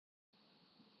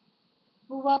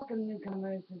Well, welcome,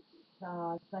 newcomers. It's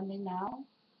Sunday now,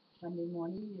 Sunday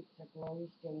morning. It's a glorious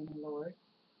day in the Lord.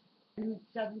 And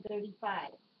it's 7:35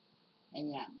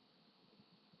 a.m.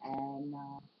 And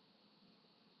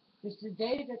this is the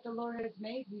day that the Lord has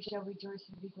made. We shall rejoice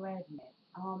and be glad in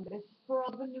it. This is for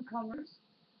all the newcomers.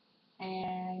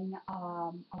 And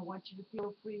I want you to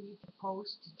feel free to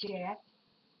post, to chat,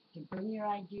 to bring your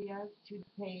ideas to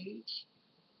the page,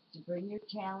 to bring your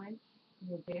talents,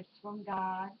 your gifts from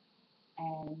God,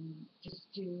 and just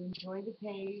to enjoy the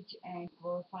page and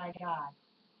glorify God.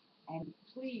 And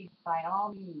please, by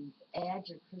all means, add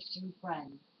your Christian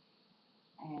friends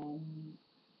and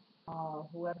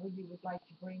whoever you would like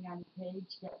to bring on the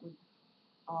page that would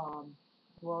um,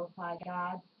 glorify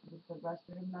God with the rest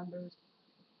of the members.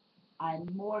 I'm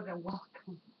more than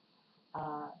welcome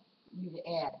uh, you to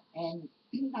add. And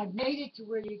I've made it to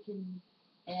where you can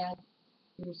add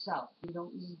yourself. You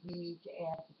don't need me to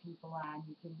add the people on.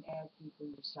 You can add people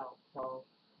yourself. So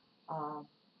uh,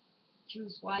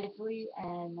 choose wisely,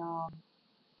 and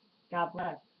God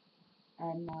bless.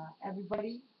 And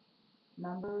everybody,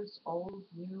 members, old,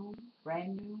 new,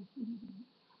 brand new,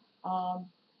 um,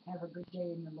 have a good day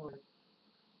in the Lord.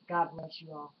 God bless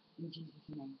you all. In Jesus'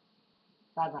 name.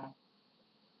 Bye-bye.